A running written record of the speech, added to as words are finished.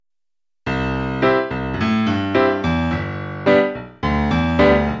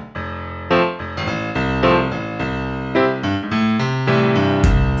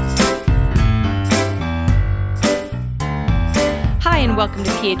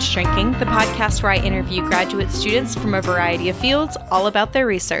PH Drinking, the podcast where I interview graduate students from a variety of fields, all about their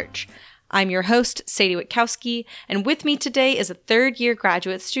research. I'm your host, Sadie Witkowski, and with me today is a third-year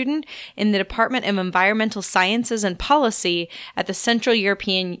graduate student in the Department of Environmental Sciences and Policy at the Central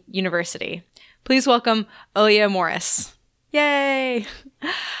European University. Please welcome Olia Morris. Yay!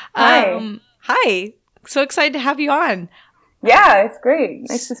 Hi. Hi. So excited to have you on. Yeah, it's great.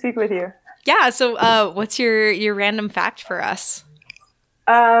 Nice to speak with you. Yeah, so what's your random fact for us?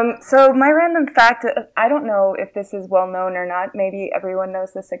 So my random fact, I don't know if this is well known or not. Maybe everyone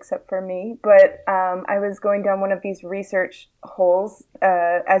knows this except for me. But I was going down one of these research holes,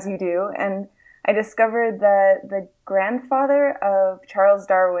 as you do, and I discovered that the grandfather of Charles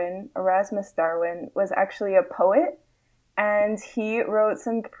Darwin, Erasmus Darwin, was actually a poet, and he wrote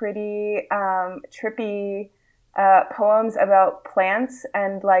some pretty trippy poems about plants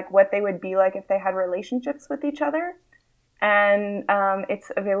and like what they would be like if they had relationships with each other. And it's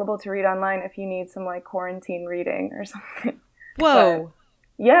available to read online if you need some like quarantine reading or something. Whoa.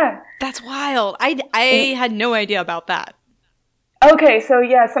 But, yeah. That's wild. I had no idea about that. Okay, so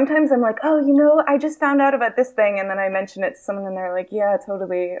yeah, sometimes I'm like, oh, I just found out about this thing, and then I mention it to someone and they're like, yeah,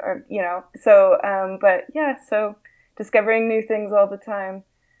 totally, or, So, but yeah, so discovering new things all the time.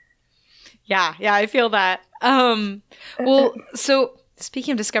 Yeah, I feel that. Well, so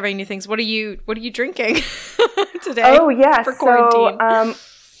speaking of discovering new things, what are you drinking today? Oh yeah, for quarantine? So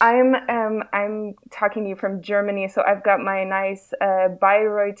I'm talking to you from Germany. So I've got my nice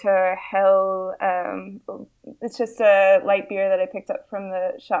Bayreuther Hell. It's just a light beer that I picked up from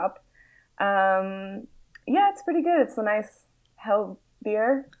the shop. Yeah, it's pretty good. It's a nice Hell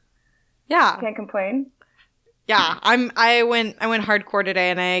beer. Yeah, can't complain. Yeah, I went hardcore today,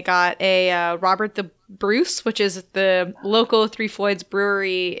 and I got a Robert the Bruce, which is the local Three Floyds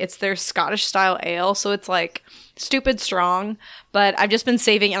brewery. It's their Scottish style ale, so it's like stupid strong. But I've just been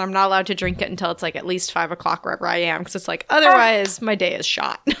saving, and I'm not allowed to drink it until it's like at least 5 o'clock wherever I am, because it's like otherwise my day is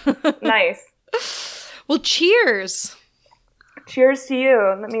shot. Nice. Well, cheers. Cheers to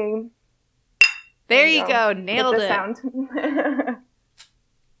you. Let me. There you go. Nailed it. Sound.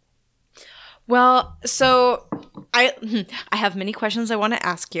 Well, so I have many questions I want to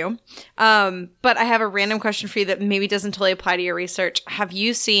ask you, but I have a random question for you that maybe doesn't totally apply to your research. Have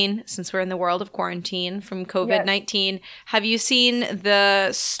you seen, since we're in the world of quarantine from COVID-19, yes, have you seen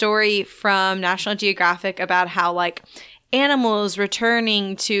the story from National Geographic about how like animals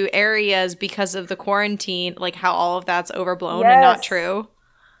returning to areas because of the quarantine, like how all of that's overblown and not true?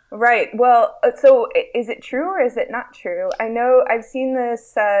 Right. Well, so is it true or is it not true? I know I've seen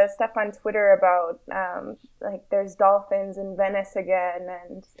this stuff on Twitter about like there's dolphins in Venice again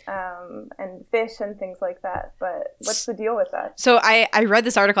and fish and things like that. But what's the deal with that? So I read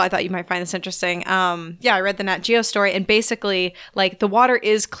this article. I thought you might find this interesting. Yeah, I read the Nat Geo story, and basically like the water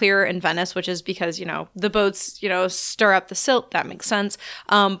is clearer in Venice, which is because, the boats, stir up the silt. That makes sense.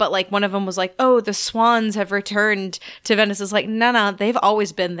 But like one of them was like, oh, the swans have returned to Venice. It's like, no, they've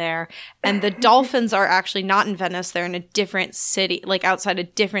always been there. And the dolphins are actually not in Venice. They're in a different city, like outside a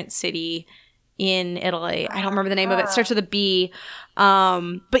different city in Italy. I don't remember the name of it. It starts with a B.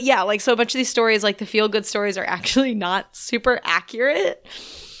 But yeah, like so much of these stories, like the feel-good stories, are actually not super accurate.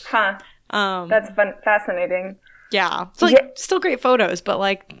 Huh. That's fascinating. Yeah. It's like still great photos, but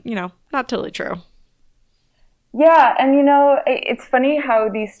like, not totally true. Yeah, and it's funny how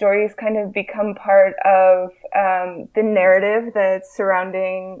these stories kind of become part of the narrative that's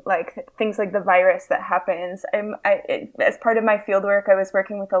surrounding like things like the virus that happens. As part of my fieldwork, I was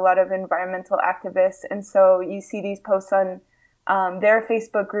working with a lot of environmental activists, and so you see these posts on their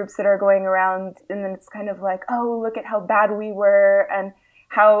Facebook groups that are going around, and then it's kind of like, oh, look at how bad we were, and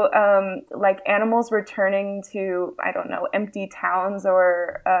how like animals returning to, I don't know, empty towns,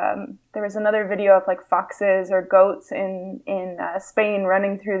 or there was another video of like foxes or goats in Spain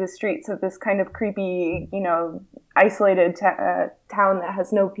running through the streets of this kind of creepy, isolated town that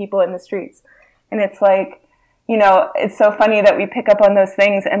has no people in the streets. And it's like, it's so funny that we pick up on those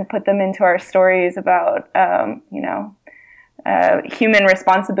things and put them into our stories about, human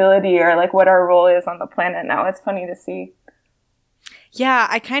responsibility or like what our role is on the planet now. It's funny to see.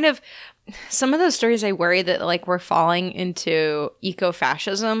 Yeah, some of those stories I worry that like we're falling into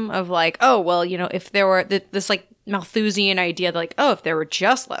eco-fascism of like, oh, well, if there were this like Malthusian idea that like, oh, if there were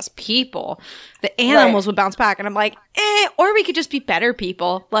just less people, the animals would bounce back. And I'm like, or we could just be better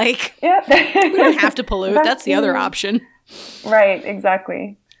people. Like, we don't have to pollute. That's the other option. Right,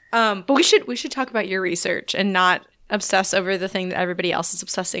 exactly. But we should talk about your research and not obsess over the thing that everybody else is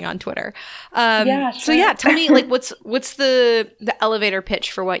obsessing on Twitter. Sure. So yeah, tell me like what's the elevator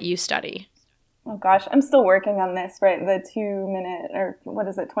pitch for what you study? Oh gosh, I'm still working on this, right? The 2 minute, or what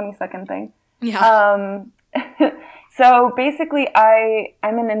is it, 20-second thing. Yeah. So basically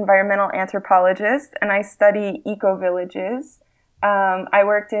I'm an environmental anthropologist and I study eco-villages. I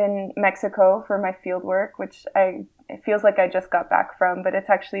worked in Mexico for my field work, which it feels like I just got back from, but it's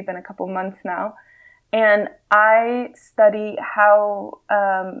actually been a couple months now. And I study how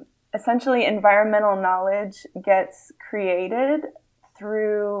essentially environmental knowledge gets created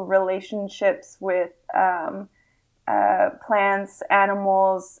through relationships with plants,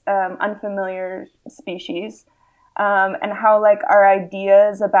 animals, unfamiliar species, and how like our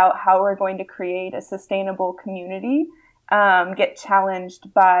ideas about how we're going to create a sustainable community get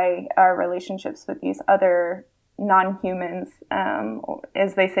challenged by our relationships with these other non-humans,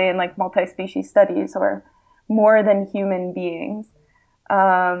 as they say in like multi-species studies, or more than human beings.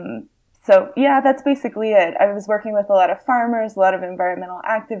 So yeah, that's basically it. I was working with a lot of farmers, a lot of environmental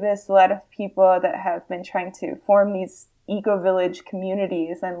activists, a lot of people that have been trying to form these eco-village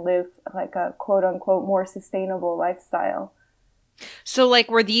communities and live like a quote-unquote more sustainable lifestyle. So, like,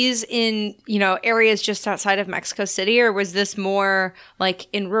 were these in, areas just outside of Mexico City, or was this more like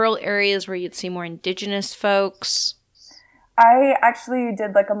in rural areas where you'd see more indigenous folks? I actually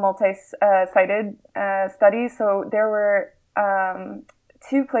did like a multi-sited study. So there were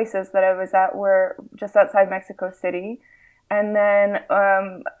two places that I was at were just outside Mexico City. And then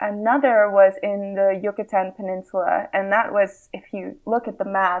another was in the Yucatan Peninsula. And that was, if you look at the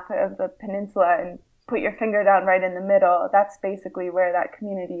map of the peninsula and put your finger down right in the middle, that's basically where that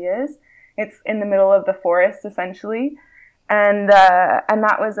community is. It's in the middle of the forest, essentially. And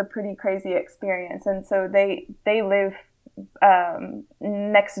that was a pretty crazy experience. And so they live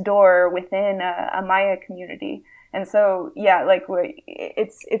next door within a Maya community. And so, yeah, like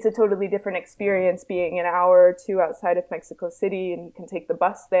it's a totally different experience being an hour or two outside of Mexico City, and you can take the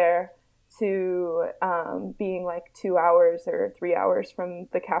bus there, to being like 2 hours or 3 hours from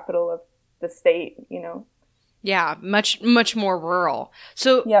the capital of the state, Yeah, much, much more rural.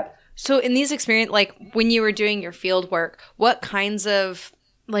 So, yep. So in these experiences, like when you were doing your field work, what kinds of,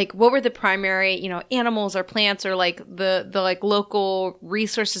 like, what were the primary, animals or plants or like the like local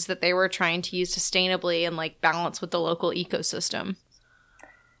resources that they were trying to use sustainably and like balance with the local ecosystem?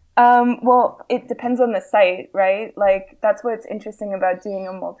 Well, it depends on the site, right? Like that's what's interesting about doing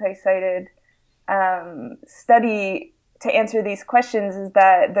a multi-sited study to answer these questions, is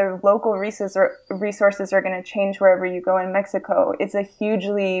that the local resources are going to change wherever you go in Mexico. It's a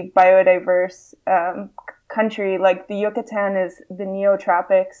hugely biodiverse country. Like the Yucatan is the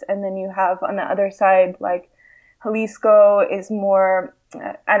neotropics, and then you have on the other side, like Jalisco is more,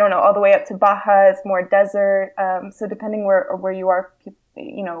 I don't know, all the way up to Baja is more desert. So depending where you are,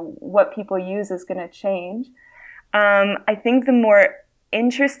 what people use is going to change. I think the more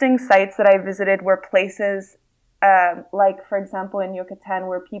interesting sites that I visited were places like, for example, in Yucatan,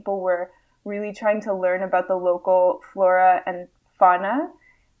 where people were really trying to learn about the local flora and fauna.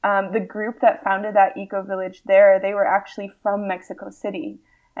 The group that founded that eco-village there, they were actually from Mexico City,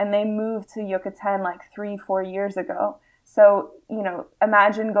 and they moved to Yucatan like 3-4 years ago. So,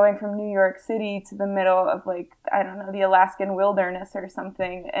 imagine going from New York City to the middle of like, I don't know, the Alaskan wilderness or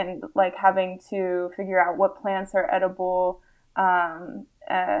something, and like having to figure out what plants are edible,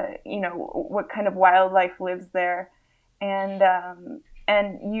 what kind of wildlife lives there. And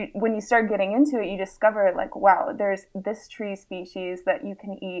when you start getting into it, you discover like, wow, there's this tree species that you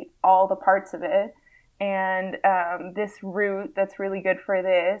can eat all the parts of it. And this root that's really good for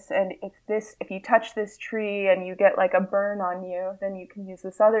this. And if you touch this tree and you get like a burn on you, then you can use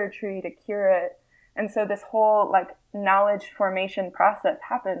this other tree to cure it. And so this whole like knowledge formation process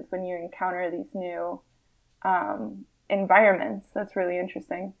happens when you encounter these new environments. That's really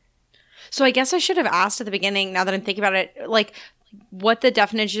interesting. So I guess I should have asked at the beginning, now that I'm thinking about it, like what the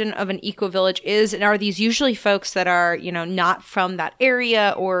definition of an eco-village is, and are these usually folks that are, not from that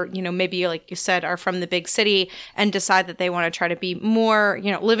area, or, maybe like you said, are from the big city and decide that they want to try to be more,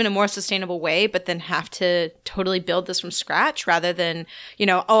 live in a more sustainable way, but then have to totally build this from scratch rather than,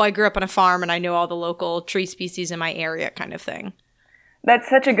 I grew up on a farm and I know all the local tree species in my area kind of thing? That's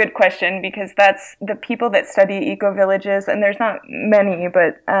such a good question, because that's the people that study eco-villages, and there's not many,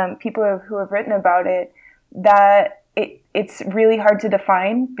 but people who have written about it, that it's really hard to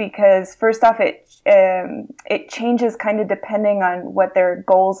define, because first off, it changes kind of depending on what their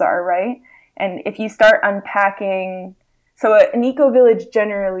goals are, right? And if you start unpacking, so an eco-village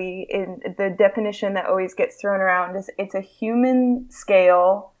generally, in the definition that always gets thrown around, is it's a human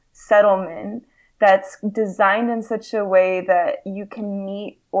scale settlement that's designed in such a way that you can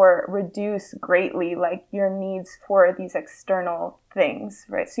meet or reduce greatly like your needs for these external things,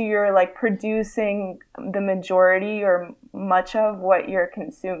 right? So you're like producing the majority or much of what you're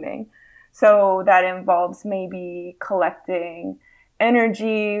consuming. So that involves maybe collecting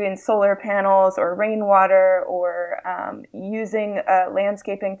energy in solar panels or rainwater, or using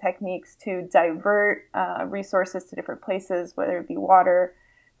landscaping techniques to divert resources to different places, whether it be water,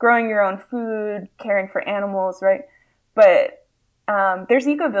 growing your own food, caring for animals, right? But there's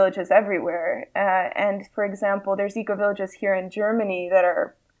eco-villages everywhere. And for example, there's eco-villages here in Germany that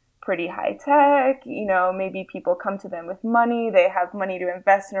are pretty high tech. You know, maybe people come to them with money. They have money to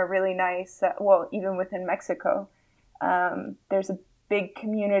invest in a really nice, well, even within Mexico, there's a big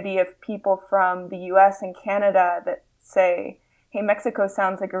community of people from the US and Canada that say, hey, Mexico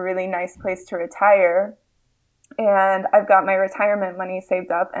sounds like a really nice place to retire. And I've got my retirement money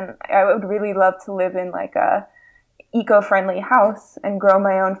saved up, and I would really love to live in like a eco-friendly house and grow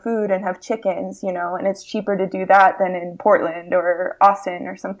my own food and have chickens, you know, and it's cheaper to do that than in Portland or Austin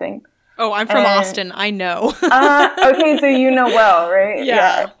or something. Oh, I'm from Austin. I know. Okay, so you know well, right?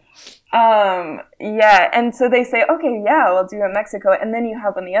 Yeah. Yeah. And so they say, okay, yeah, we'll do it in Mexico. And then you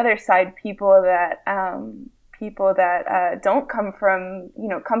have on the other side people that don't come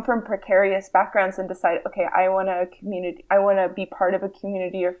from precarious backgrounds and decide, okay, I want to be part of a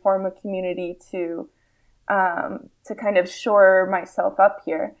community or form a community to kind of shore myself up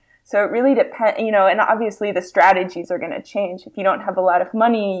here. So it really depends, you know, and obviously the strategies are going to change. If you don't have a lot of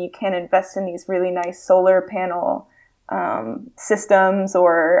money, you can't invest in these really nice solar panel systems,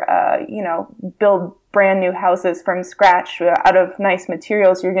 or build brand new houses from scratch out of nice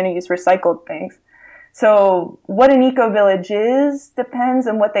materials. You're going to use recycled things. So what an eco-village is depends,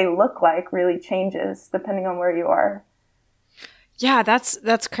 and what they look like really changes depending on where you are. Yeah,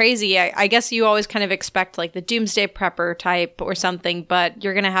 that's crazy. I guess you always kind of expect like the doomsday prepper type or something, but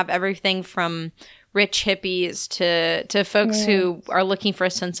you're going to have everything from rich hippies to folks who are looking for a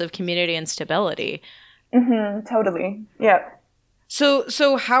sense of community and stability. Mm-hmm, totally. Yeah. So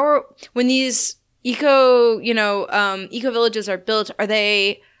when these eco villages are built,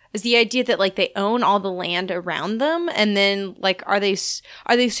 is the idea that like they own all the land around them, and then like are they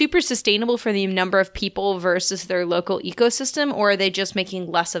super sustainable for the number of people versus their local ecosystem, or are they just making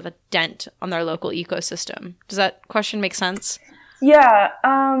less of a dent on their local ecosystem? Does that question make sense? Yeah.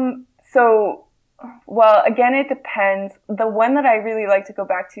 So, well, again, it depends. The one that I really like to go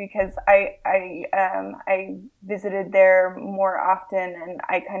back to, because I visited there more often and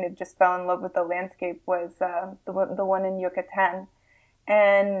I kind of just fell in love with the landscape, was the one in Yucatan.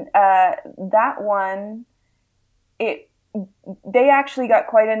 And that one, they actually got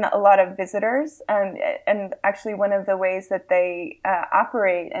quite a lot of visitors, and actually one of the ways that they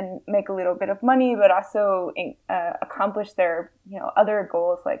operate and make a little bit of money, but also accomplish their other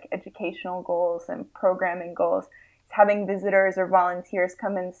goals like educational goals and programming goals, is having visitors or volunteers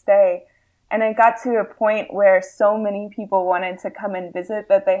come and stay. And it got to a point where so many people wanted to come and visit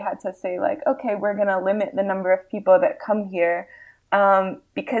that they had to say like, okay, we're going to limit the number of people that come here.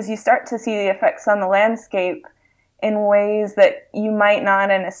 Because you start to see the effects on the landscape in ways that you might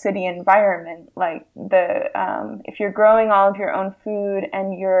not in a city environment. Like if you're growing all of your own food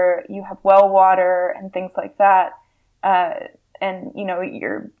and you have well water and things like that, and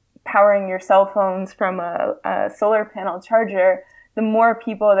you're powering your cell phones from a solar panel charger, the more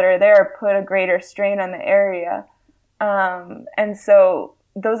people that are there put a greater strain on the area, and so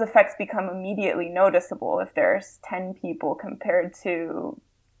those effects become immediately noticeable if there's 10 people compared to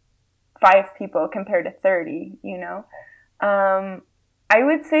 5 people compared to 30, I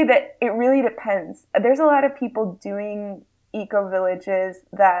would say that it really depends. There's a lot of people doing eco-villages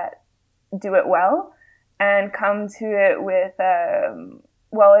that do it well and come to it with,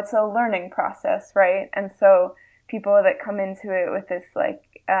 it's a learning process, right? And so people that come into it with this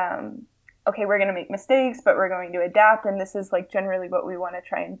like, okay, we're going to make mistakes, but we're going to adapt. And this is like generally what we want to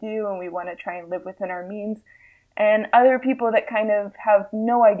try and do. And we want to try and live within our means. And other people that kind of have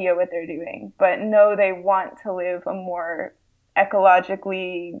no idea what they're doing, but know they want to live a more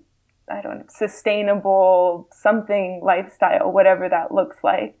ecologically, sustainable something lifestyle, whatever that looks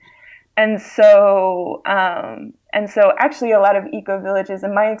like. And so actually a lot of eco-villages,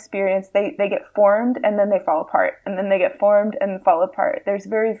 in my experience, they get formed and then they fall apart, and then they get formed and fall apart. There's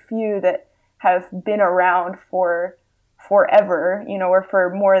very few that have been around for forever, or for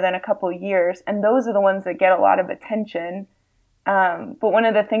more than a couple years. And those are the ones that get a lot of attention. But one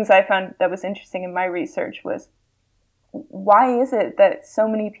of the things I found that was interesting in my research was, why is it that so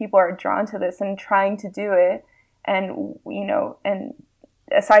many people are drawn to this and trying to do it? And, and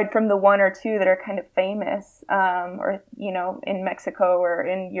aside from the one or two that are kind of famous, or, you know, in Mexico or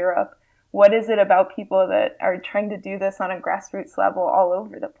in Europe, what is it about people that are trying to do this on a grassroots level all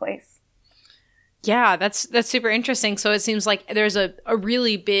over the place? Yeah, that's super interesting. So it seems like there's a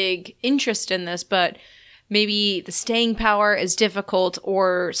really big interest in this, but maybe the staying power is difficult,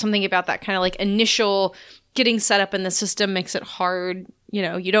 or something about that kind of like initial getting set up in the system makes it hard. You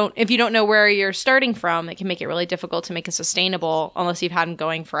know, if you don't know where you're starting from, it can make it really difficult to make it sustainable unless you've had them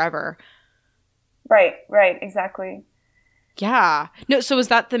going forever. Right, exactly. Yeah. No, so was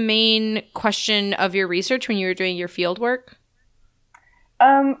that the main question of your research when you were doing your field work?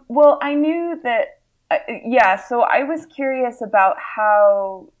 Well, I knew that, so I was curious about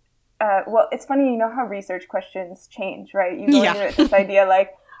how, well, it's funny, you know how research questions change, right? You go into it with this idea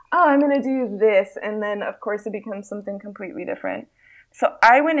like, oh, I'm going to do this, and then, of course, it becomes something completely different. So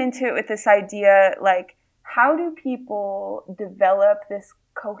I went into it with this idea, like, how do people develop this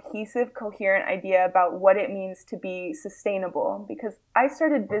cohesive, coherent idea about what it means to be sustainable? Because I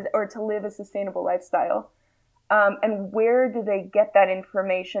started to live a sustainable lifestyle. And where do they get that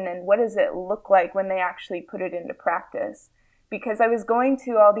information, and what does it look like when they actually put it into practice? Because I was going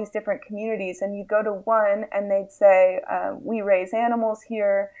to all these different communities, and you'd go to one and they'd say, we raise animals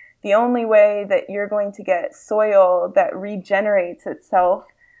here. The only way that you're going to get soil that regenerates itself,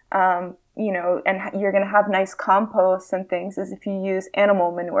 you know, and you're going to have nice compost and things, is if you use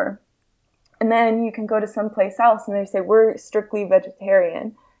animal manure. And then you can go to someplace else and they say, we're strictly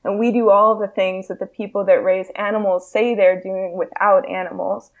vegetarian. And we do all the things that the people that raise animals say they're doing without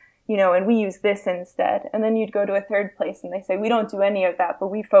animals, you know, and we use this instead. And then you'd go to a third place and they say, we don't do any of that, but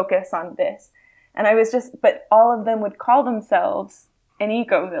we focus on this. And but all of them would call themselves an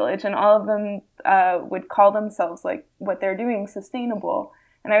eco-village, and all of them would call themselves, like, what they're doing sustainable.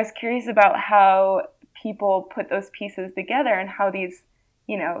 And I was curious about how people put those pieces together, and how these,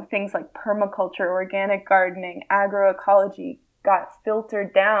 you know, things like permaculture, organic gardening, agroecology got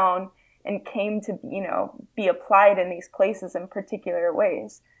filtered down and came to, you know, be applied in these places in particular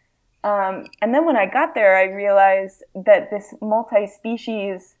ways. And then when I got there, I realized that this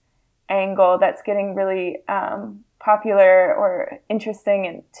multi-species angle that's getting really popular or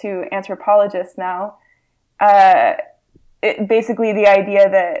interesting to anthropologists now, basically the idea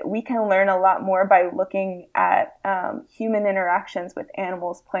that we can learn a lot more by looking at human interactions with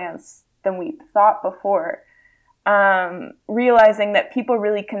animals, plants, than we thought before. Realizing that people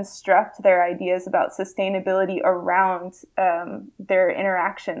really construct their ideas about sustainability around their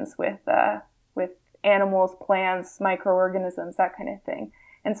interactions with animals, plants, microorganisms, that kind of thing.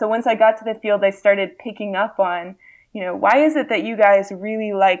 And so once I got to the field, I started picking up on, you know, why is it that you guys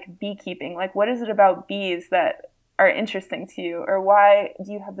really like beekeeping? Like, what is it about bees that are interesting to you? Or why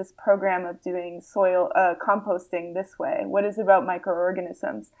do you have this program of doing soil composting this way? What is it about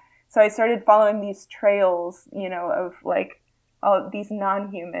microorganisms? So I started following these trails, you know, of like all these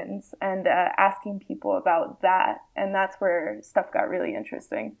non-humans, and asking people about that. And that's where stuff got really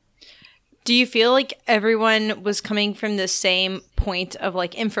interesting. Do you feel like everyone was coming from the same point of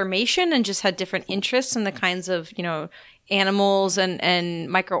like information and just had different interests in the kinds of, you know, animals and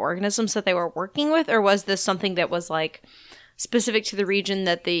microorganisms that they were working with? Or was this something that was like specific to the region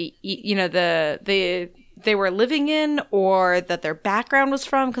that they were living in, or that their background was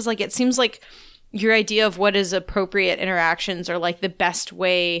from? Because like it seems like your idea of what is appropriate interactions, or like the best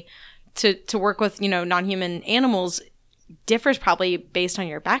way to work with, you know, non-human animals differs probably based on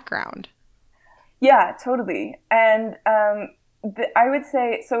your background. Yeah, totally. And I would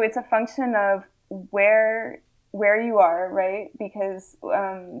say, so it's a function of where you are, right? Because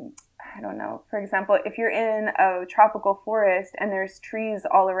I don't know, for example, if you're in a tropical forest and there's trees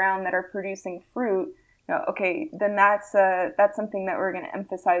all around that are producing fruit, you know, okay, then that's something that we're going to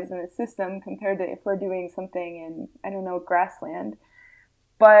emphasize in the system compared to if we're doing something in, I don't know, grassland.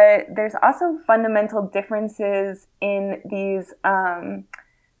 But there's also fundamental differences in these,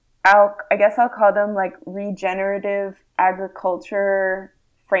 I guess I'll call them like regenerative agriculture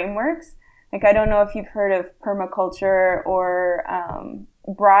frameworks. Like, I don't know if you've heard of permaculture or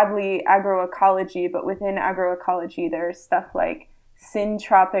broadly agroecology, but within agroecology, there's stuff like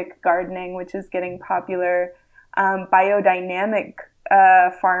syntropic gardening, which is getting popular, biodynamic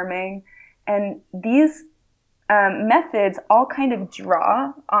farming. And these methods all kind of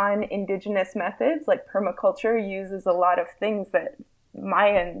draw on indigenous methods. Like permaculture uses a lot of things that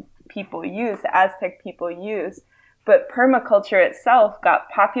Mayan people use, Aztec people use. But permaculture itself got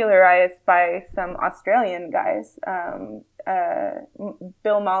popularized by some Australian guys,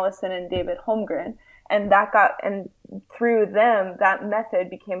 Bill Mollison and David Holmgren. And through them, that method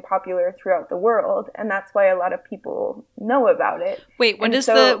became popular throughout the world, and that's why a lot of people know about it. Wait, what is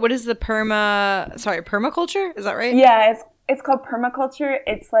the permaculture? Is that right? Yeah, it's called permaculture.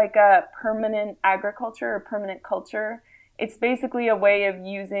 It's like a permanent agriculture or permanent culture. It's basically a way of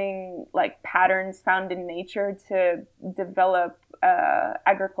using like patterns found in nature to develop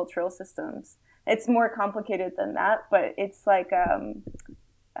agricultural systems. It's more complicated than that, but it's like a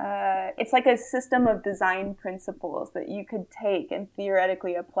system of design principles that you could take and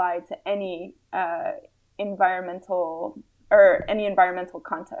theoretically apply to any environmental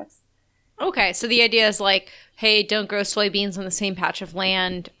context. Okay, so the idea is like, hey, don't grow soybeans on the same patch of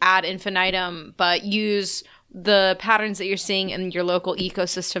land ad infinitum, but use the patterns that you're seeing in your local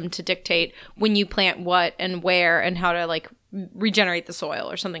ecosystem to dictate when you plant what and where and how to like regenerate the soil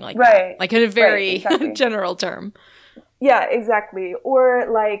or something like that. Like in a very exactly. general term. Yeah, exactly. Or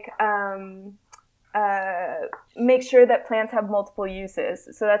like make sure that plants have multiple uses.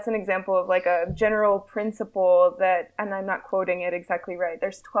 So that's an example of like a general principle that, and I'm not quoting it exactly right,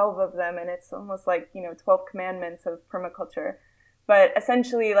 there's 12 of them, and it's almost like, 12 commandments of permaculture. But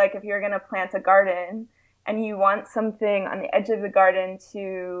essentially, like if you're going to plant a garden and you want something on the edge of the garden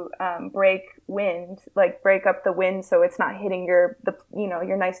to break up the wind so it's not hitting your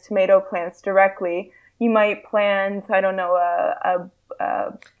nice tomato plants directly, you might plant, I don't know,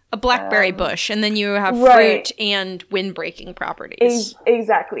 a blackberry bush, and then you have fruit and wind-breaking properties.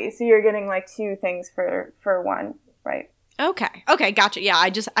 Exactly. So you're getting like two things for one, right? Okay, gotcha. Yeah,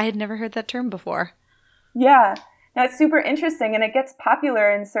 I had never heard that term before. Yeah. Now, it's super interesting, and it gets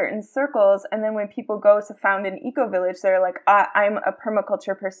popular in certain circles, and then when people go to found an eco-village, they're like, I'm a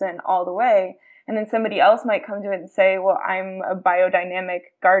permaculture person all the way. And then somebody else might come to it and say, well, I'm a biodynamic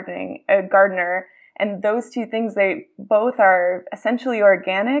gardener. And those two things, they both are essentially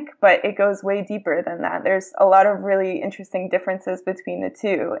organic, but it goes way deeper than that. There's a lot of really interesting differences between the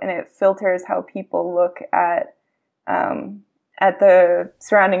two, and it filters how people look at the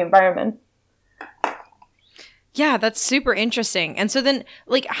surrounding environment. Yeah, that's super interesting. And so then,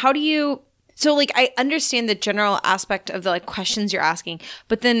 like, how do you... So, like, I understand the general aspect of the, like, questions you're asking,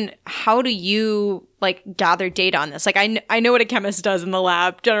 but then how do you, like, gather data on this? Like, I know what a chemist does in the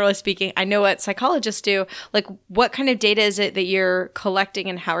lab, generally speaking. I know what psychologists do. Like, what kind of data is it that you're collecting,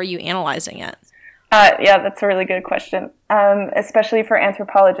 and how are you analyzing it? Yeah, that's a really good question, especially for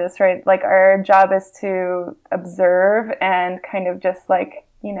anthropologists, right? Like, our job is to observe and kind of just, like,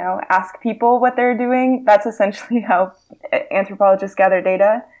 ask people what they're doing. That's essentially how anthropologists gather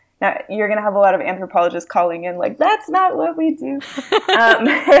data. Now, you're going to have a lot of anthropologists calling in like, that's not what we do.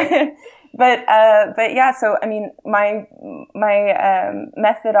 But yeah, so, I mean, my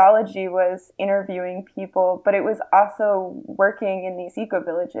methodology was interviewing people, but it was also working in these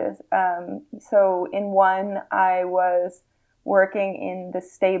eco-villages. So in one, I was working in the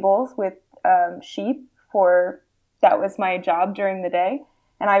stables with sheep that was my job during the day.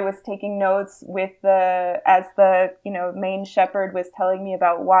 And I was taking notes as the main shepherd was telling me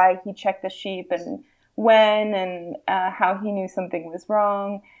about why he checked the sheep and when and how he knew something was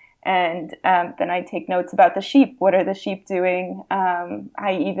wrong. And then I take notes about the sheep. What are the sheep doing?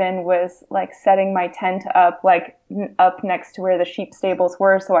 I even was like setting my tent up up next to where the sheep stables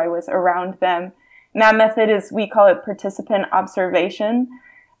were, so I was around them. And that method we call it participant observation.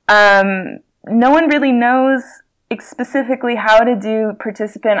 No one really knows specifically how to do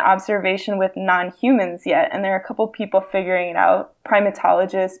participant observation with non-humans yet, and there are a couple people figuring it out,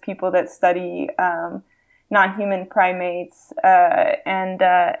 primatologists, people that study non-human primates, and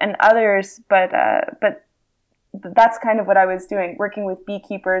others, but that's kind of what I was doing, working with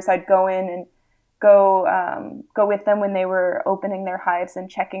beekeepers. I'd go in and go with them when they were opening their hives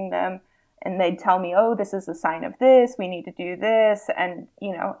and checking them, and they'd tell me, oh, this is a sign of this, we need to do this, and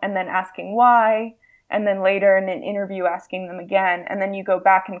and then asking why. And then later in an interview asking them again. And then you go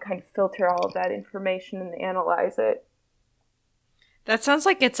back and kind of filter all of that information and analyze it. That sounds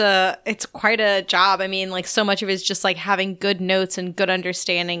like it's quite a job. I mean, like so much of it is just like having good notes and good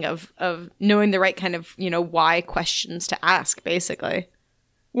understanding of knowing the right kind of, why questions to ask, basically.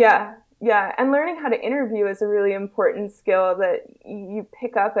 Yeah. Yeah. And learning how to interview is a really important skill that you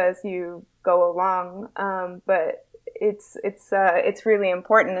pick up as you go along. But it's really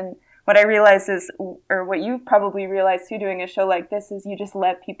important. And what I realized is, or what you probably realized too doing a show like this, is you just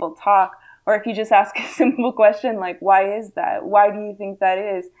let people talk. Or if you just ask a simple question like, why is that? Why do you think that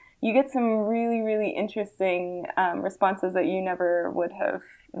is? You get some really, really interesting responses that you never would have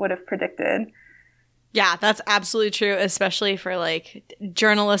predicted. Yeah, that's absolutely true, especially for like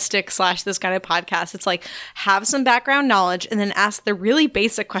journalistic / this kind of podcast. It's like have some background knowledge and then ask the really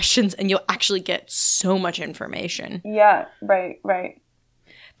basic questions and you'll actually get so much information. Yeah, right.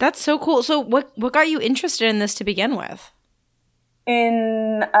 That's so cool. So what got you interested in this to begin with?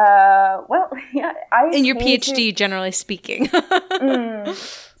 In in your PhD, generally speaking.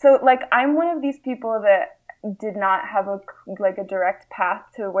 So like I'm one of these people that did not have a direct path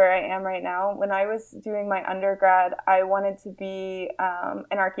to where I am right now. When I was doing my undergrad, I wanted to be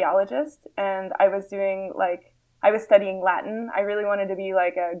an archaeologist, and I was studying Latin. I really wanted to be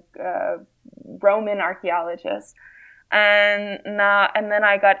like a Roman archaeologist, and then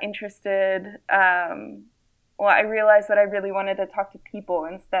I got interested. I realized that I really wanted to talk to people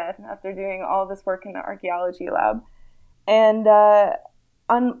instead after doing all this work in the archaeology lab. And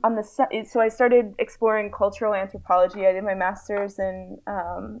so I started exploring cultural anthropology. I did my master's in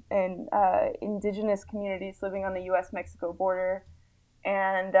indigenous communities living on the U.S.-Mexico border,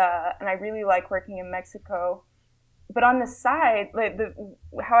 and I really like working in Mexico. But on the side,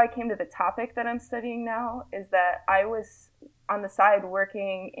 how I came to the topic that I'm studying now is that I was on the side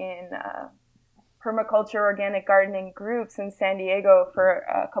working in permaculture organic gardening groups in San Diego for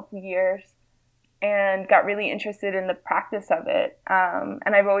a couple years and got really interested in the practice of it.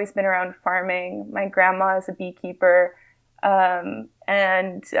 And I've always been around farming. My grandma is a beekeeper,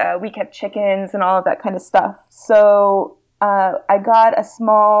 and we kept chickens and all of that kind of stuff. So I got a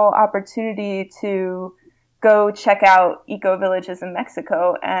small opportunity to go check out eco-villages in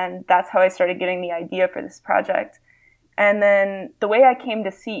Mexico, and that's how I started getting the idea for this project. And then the way I came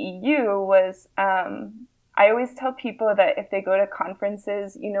to CEU was I always tell people that if they go to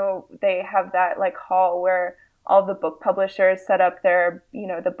conferences, they have that like hall where all the book publishers set up their,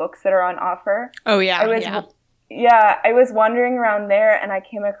 the books that are on offer. Oh, yeah. I was wandering around there and I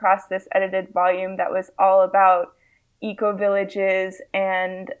came across this edited volume that was all about eco-villages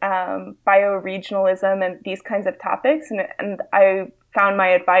and bioregionalism and these kinds of topics. And I found my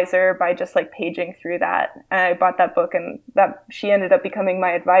advisor by just like paging through that. And I bought that book, and that she ended up becoming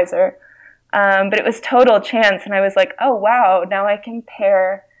my advisor. But it was total chance. And I was like, oh, wow, now I can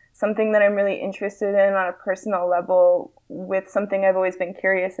pair something that I'm really interested in on a personal level with something I've always been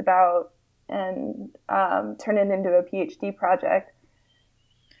curious about and turn it into a PhD project.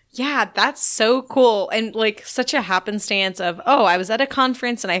 Yeah, that's so cool. And like such a happenstance of, oh, I was at a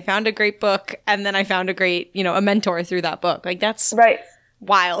conference and I found a great book and then I found a great, a mentor through that book. Like that's right.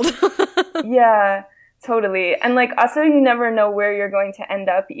 Wild. Yeah, totally. And like also you never know where you're going to end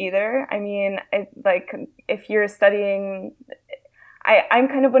up either. I mean, if you're studying, I'm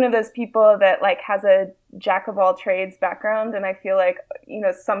kind of one of those people that like has a jack of all trades background, and I feel like,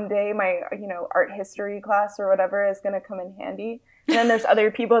 someday my, art history class or whatever is going to come in handy. And then there's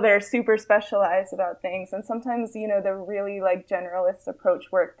other people that are super specialized about things. And sometimes, the really like generalist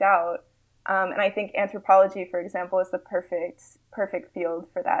approach worked out. And I think anthropology, for example, is the perfect field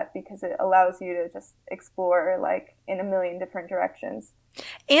for that because it allows you to just explore like in a million different directions.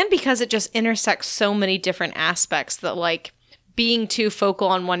 And because it just intersects so many different aspects that like being too focal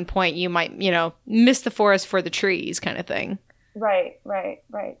on one point, you might, miss the forest for the trees kind of thing. Right.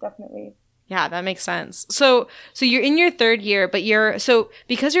 Definitely. Yeah, that makes sense. So you're in your third year, but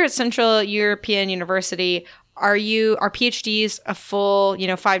because you're at Central European University, are PhDs a full,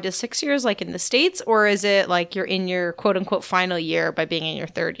 5 to 6 years like in the States, or is it like you're in your quote unquote final year by being in your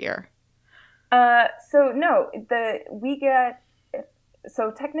third year? So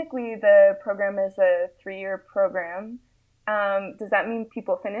technically the program is a 3-year program. Does that mean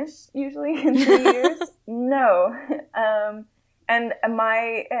people finish usually in 3 years? No. And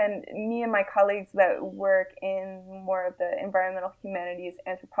me and my colleagues that work in more of the environmental humanities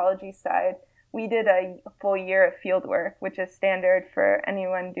anthropology side, we did a full year of field work, which is standard for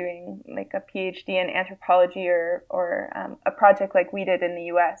anyone doing like a PhD in anthropology or a project like we did in the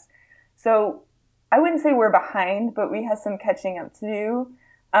US. So I wouldn't say we're behind, but we have some catching up to do.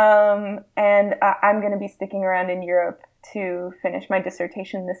 And I'm going to be sticking around in Europe to finish my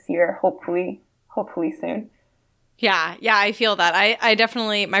dissertation this year, hopefully soon. Yeah, I feel that. I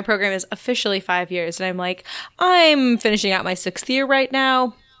definitely, my program is officially 5 years, and I'm finishing out my 6th year right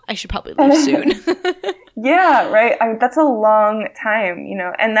now. I should probably leave soon. Yeah, right. I mean, that's a long time,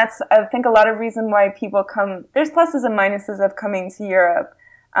 and that's, I think, a lot of reason why people come. There's pluses and minuses of coming to Europe.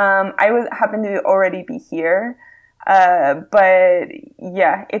 I happen to already be here, but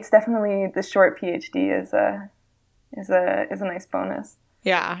yeah, it's definitely the short PhD is a nice bonus.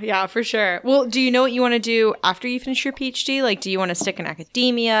 Yeah, for sure. Well, do you know what you want to do after you finish your PhD? Like, do you want to stick in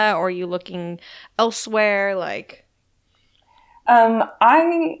academia, or are you looking elsewhere? Like,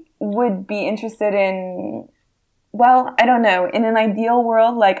 I would be interested in, well, I don't know. In an ideal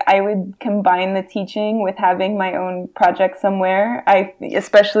world, like I would combine the teaching with having my own project somewhere.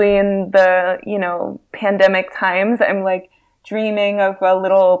 Especially in the, pandemic times, I'm like dreaming of a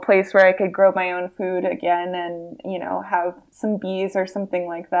little place where I could grow my own food again and, have some bees or something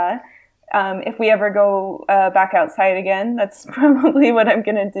like that. If we ever go back outside again, that's probably what I'm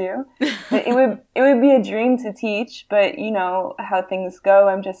gonna do. But it would be a dream to teach, but how things go,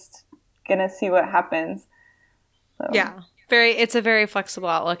 I'm just gonna see what happens. So. Yeah. It's a very flexible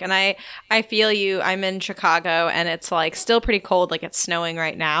outlook. And I feel you. I'm in Chicago and it's like still pretty cold, like it's snowing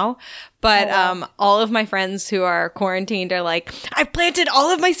right now. But all of my friends who are quarantined are like, I've planted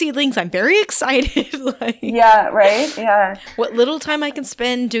all of my seedlings. I'm very excited. Like, yeah, right? Yeah. What little time I can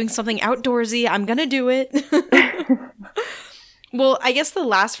spend doing something outdoorsy, I'm going to do it. Well, I guess the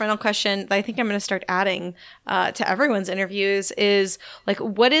last final question that I think I'm going to start adding to everyone's interviews is, like,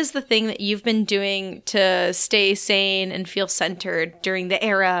 what is the thing that you've been doing to stay sane and feel centered during the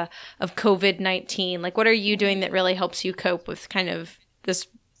era of COVID-19? Like, what are you doing that really helps you cope with kind of this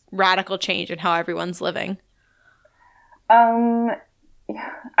radical change in how everyone's living? I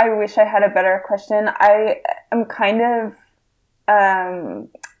wish I had a better question. I am kind of, I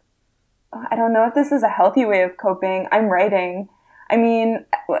don't know if this is a healthy way of coping. I'm writing. I mean,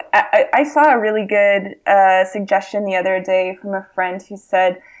 I saw a really good suggestion the other day from a friend who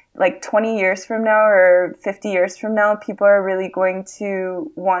said, like, 20 years from now or 50 years from now, people are really going to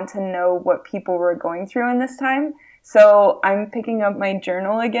want to know what people were going through in this time. So I'm picking up my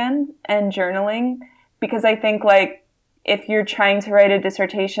journal again and journaling, because I think, like, if you're trying to write a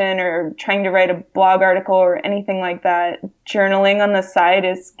dissertation or trying to write a blog article or anything like that, journaling on the side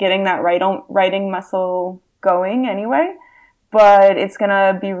is getting that writing muscle going anyway. But it's going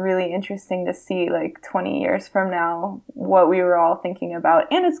to be really interesting to see, like, 20 years from now, what we were all thinking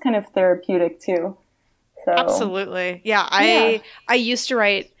about. And it's kind of therapeutic, too. So, absolutely. Yeah. I used to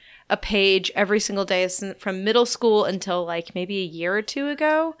write a page every single day from middle school until, like, maybe a year or two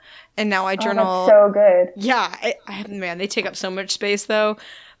ago. And now I journal. Oh, that's so good. Yeah. Man, they take up so much space, though.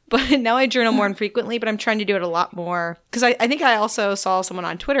 But now I journal more infrequently, but I'm trying to do it a lot more. Because I think I also saw someone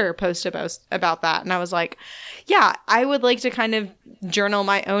on Twitter post about that. And I was like, yeah, I would like to kind of journal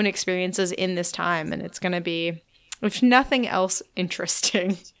my own experiences in this time. And it's going to be, if nothing else,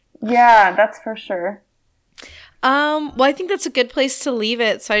 interesting. Yeah, that's for sure. Well, I think that's a good place to leave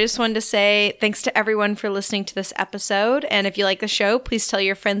it. So I just wanted to say thanks to everyone for listening to this episode. And if you like the show, please tell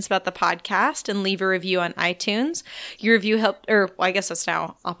your friends about the podcast and leave a review on iTunes. Your review I guess that's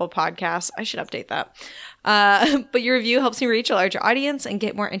now Apple Podcasts. I should update that. But your review helps me reach a larger audience and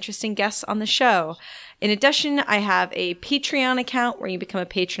get more interesting guests on the show. In addition, I have a Patreon account where you become a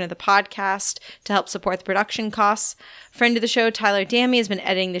patron of the podcast to help support the production costs. Friend of the show, Tyler Dammy, has been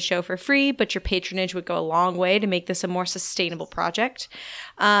editing the show for free, but your patronage would go a long way to make this a more sustainable project.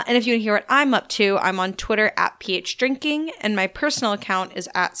 And if you want to hear what I'm up to, I'm on Twitter at PHDrinking, and my personal account is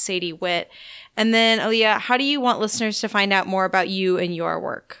at Sadie Witt. And then, Aaliyah, how do you want listeners to find out more about you and your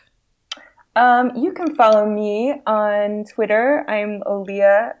work? You can follow me on Twitter. I'm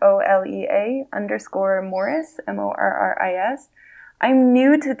Olea, OLEA _Morris, MORRIS. I'm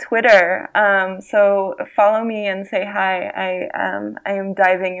new to Twitter, so follow me and say hi. I am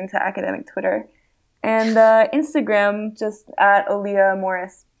diving into academic Twitter. And Instagram, just at Olea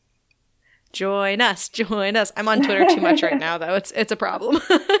Morris. Join us. I'm on Twitter too much right now, though. It's a problem.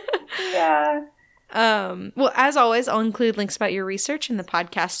 Yeah. Well, as always, I'll include links about your research in the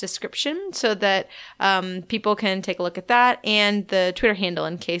podcast description so that people can take a look at that, and the Twitter handle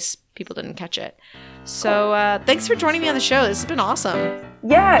in case people didn't catch it. So thanks for joining me on the show. This has been awesome.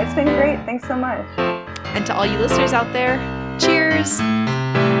 Yeah, it's been great. Thanks so much. And to all you listeners out there, cheers!